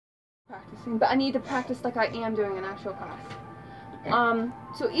Practicing, but I need to practice like I am doing an actual class.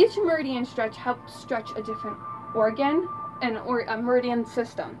 So each meridian stretch helps stretch a different organ or a meridian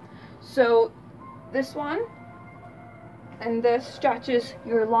system. So this one and this stretches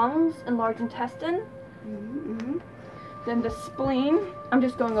your lungs and large intestine. Then the spleen. I'm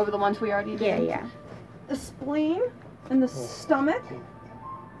just going over the ones we already did. Yeah. The spleen and the stomach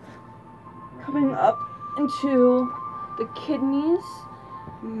coming up into the kidneys.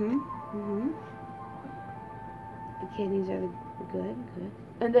 The kidneys are good.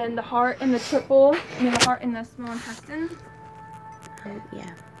 And then the heart and the triple, the heart and the small intestine.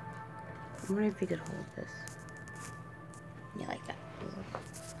 Yeah. I wonder if you could hold this. Yeah, like that.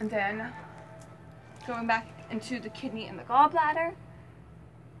 And then going back into the kidney and the gallbladder.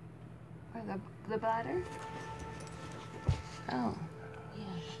 Or the bladder. Oh. Yeah.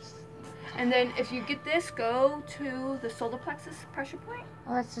 And then if you get this, go to the solar plexus pressure point.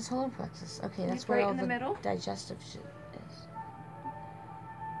 Oh, that's the solar plexus. Okay, that's right where all in the middle. digestive shit is.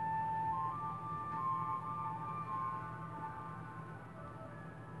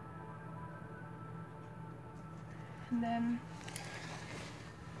 And then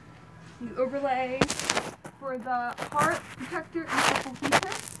you overlay for the heart protector and triple heater.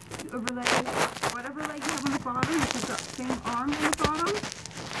 You overlay whatever leg you have on the bottom, which is the same arm on the bottom.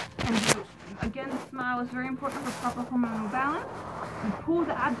 And you, again, the smile is very important for proper hormonal balance. You pull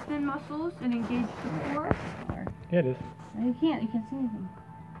the abdomen muscles and engage the core. Yeah, it is. No, you can't see anything.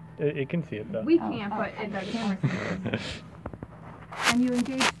 It can see it though. We can't, but the camera sees it. And you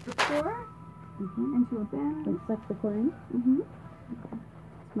engage the core into a bend. Like suck the core in.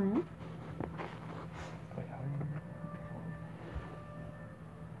 Smile.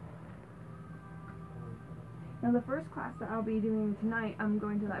 Now the first class that I'll be doing tonight, I'm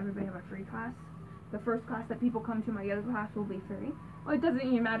going to let everybody have a free class. The first class that people come to my yoga class will be free. Well, it doesn't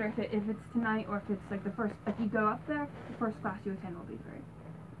even matter if it's tonight or if it's like the first, if you go up there, the first class you attend will be free.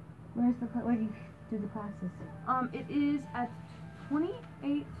 Where do you do the classes? It is at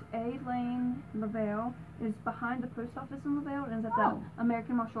 28A Lane, LaVale. It's behind the post office in LaVale, and it's at the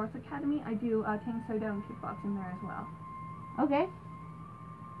American Martial Arts Academy. I do Tang Soo Do and kickboxing there as well. Okay.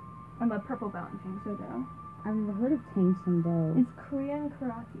 I'm a purple belt in Tang Soo Do. I've never heard of Tang Soo Do. It's Korean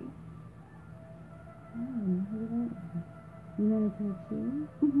karate. You know the Tai Chi?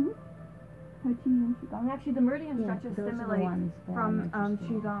 Tai Chi and Qigong. Actually, the meridian stretches those are the stimulate ones that from I'm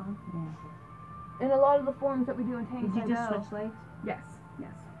interested in. Qigong. Yeah. And a lot of the forms that we do in Tang Soo Do. Did you just switch legs? Yes.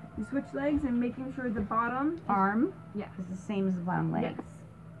 You switch legs and making sure the bottom arm is the same as the bottom leg. Yes.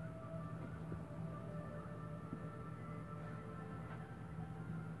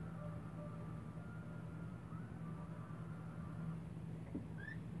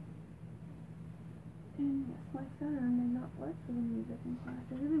 And yes, my phone may not work for the music in class.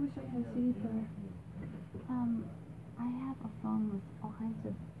 I really wish I had a CD player. I have a phone with all kinds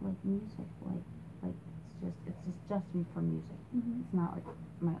of music, it's just for music. It's not like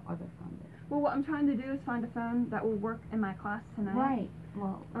my other phone did. Well, what I'm trying to do is find a phone that will work in my class tonight. Right.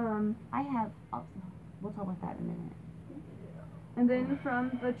 Well, we'll talk about that in a minute. And then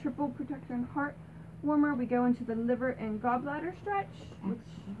from the triple protector and heart warmer, we go into the liver and gallbladder stretch,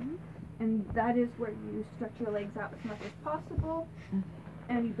 and that is where you stretch your legs out as much as possible,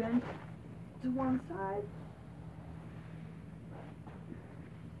 and you bend to one side.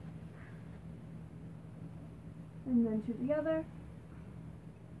 And then to the other,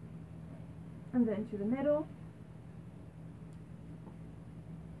 and then to the middle,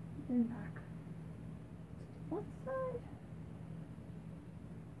 and back to one side,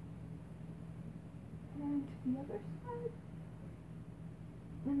 and to the other side,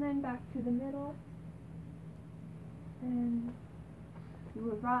 and then back to the middle, and you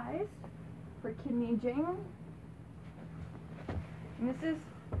will rise for kidney jing. And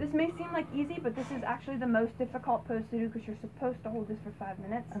this may seem like easy, but this is actually the most difficult pose to do because you're supposed to hold this for 5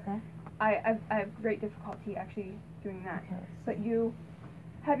 minutes. Okay. I have great difficulty actually doing that. Okay. But you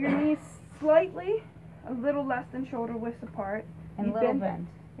have your knees slightly, a little less than shoulder widths apart. And a little bent.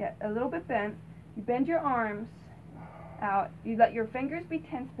 Yeah, a little bit bent. You bend your arms out. You let your fingers be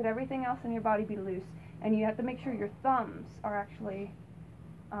tense, but everything else in your body be loose. And you have to make sure your thumbs are actually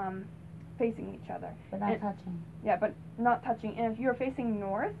facing each other. But not touching. Yeah, but not touching. And if you're facing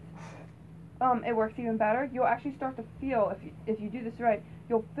north, it works even better. You'll actually start to feel, if you do this right,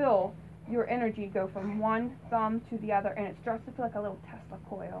 you'll feel your energy go from one thumb to the other, and it starts to feel like a little Tesla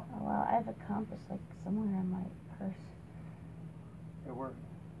coil. Oh, well, I have a compass somewhere in my purse. Yeah,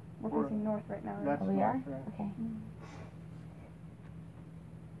 we're facing north right now. That's we are? right. Okay.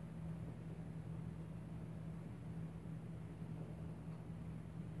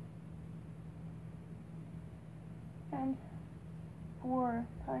 And for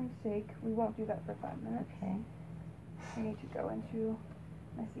time's sake, we won't do that for 5 minutes. Okay. We need to go into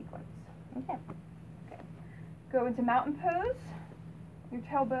my sequence. Okay. Go into mountain pose. Your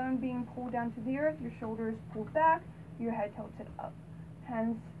tailbone being pulled down to the earth, your shoulders pulled back, your head tilted up.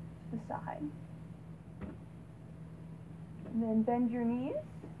 Hands to the side. And then bend your knees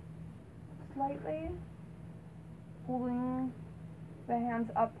slightly, pulling the hands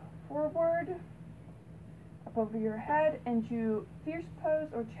up forward, up over your head into fierce pose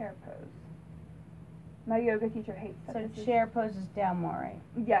or chair pose. My yoga teacher hates that. So this chair pose is down more, right?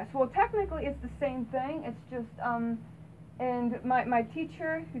 Yes, well technically it's the same thing, it's just, and my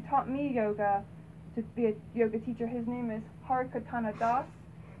teacher who taught me yoga, to be a yoga teacher, his name is Harikatana Das,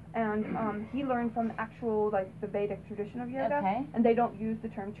 and he learned from actual, like, the Vedic tradition of yoga, Okay. and they don't use the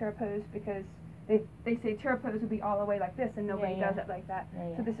term chair pose because they say chair pose would be all the way like this, and nobody Yeah, yeah. does it like that.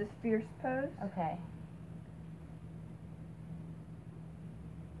 Yeah, So yeah. this is fierce pose. Okay.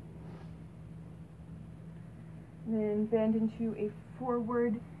 Then bend into a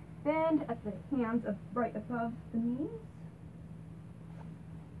forward bend at the hands right above the knees.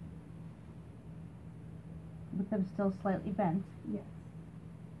 With them still slightly bent. Yes.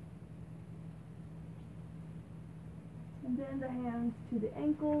 And then the hands to the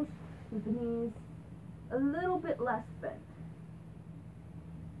ankles with the knees a little bit less bent.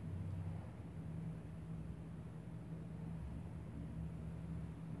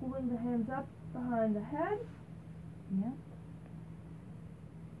 Pulling the hands up behind the head. Yep.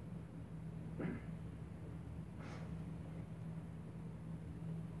 I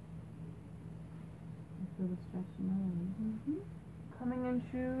feel the stretch in my leg. Coming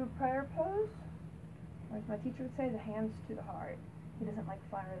into prayer pose. Or as my teacher would say, the hands to the heart. He doesn't like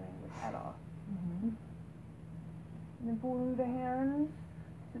flower language at all. Mm-hmm. And then pulling the hands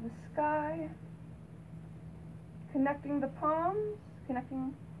to the sky. Connecting the palms,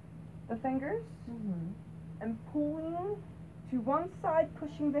 connecting the fingers. Mm-hmm. And pulling to one side,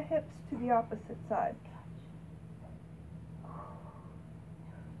 pushing the hips to the opposite side.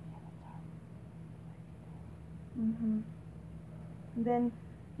 And then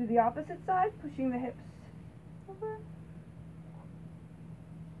to the opposite side, pushing the hips over.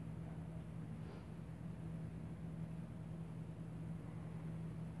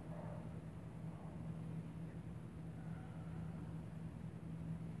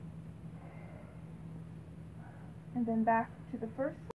 And then back to the first